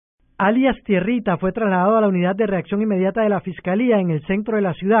Alias Tierrita fue trasladado a la unidad de reacción inmediata de la Fiscalía en el centro de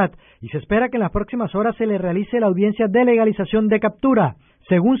la ciudad y se espera que en las próximas horas se le realice la audiencia de legalización de captura.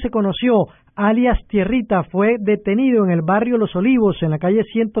 Según se conoció, Alias Tierrita fue detenido en el barrio Los Olivos, en la calle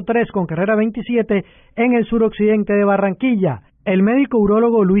 103 con carrera 27, en el suroccidente de Barranquilla. El médico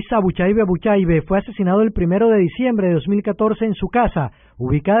urólogo Luis Abuchaibe Abuchaibe fue asesinado el 1 de diciembre de 2014 en su casa,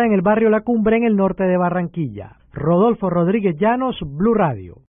 ubicada en el barrio La Cumbre, en el norte de Barranquilla. Rodolfo Rodríguez Llanos, Blue Radio.